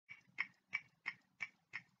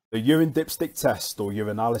The urine dipstick test, or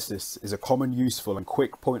urinalysis, is a common, useful and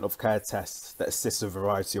quick point-of-care test that assists a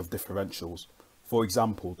variety of differentials. For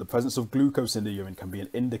example, the presence of glucose in the urine can be an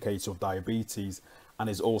indicator of diabetes and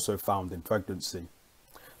is also found in pregnancy.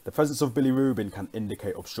 The presence of bilirubin can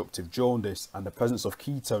indicate obstructive jaundice, and the presence of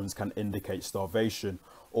ketones can indicate starvation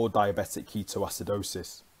or diabetic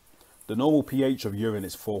ketoacidosis. The normal pH of urine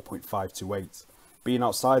is 4.5 to 8. Being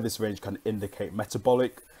outside this range can indicate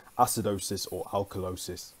metabolic acidosis or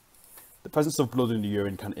alkalosis. The presence of blood in the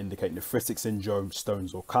urine can indicate nephritic syndrome,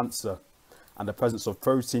 stones or cancer, and the presence of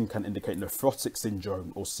protein can indicate nephrotic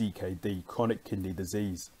syndrome or CKD, chronic kidney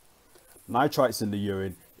disease. Nitrites in the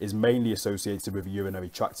urine is mainly associated with urinary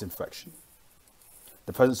tract infection.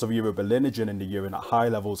 The presence of urobilinogen in the urine at high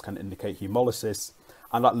levels can indicate hemolysis,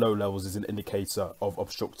 and at low levels is an indicator of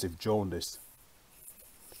obstructive jaundice.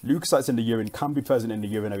 Leukocytes in the urine can be present in the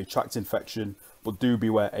urinary tract infection, but do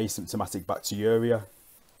beware asymptomatic bacteriuria.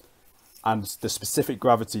 And the specific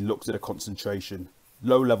gravity looks at the concentration.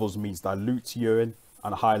 Low levels means dilute urine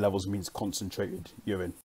and high levels means concentrated urine.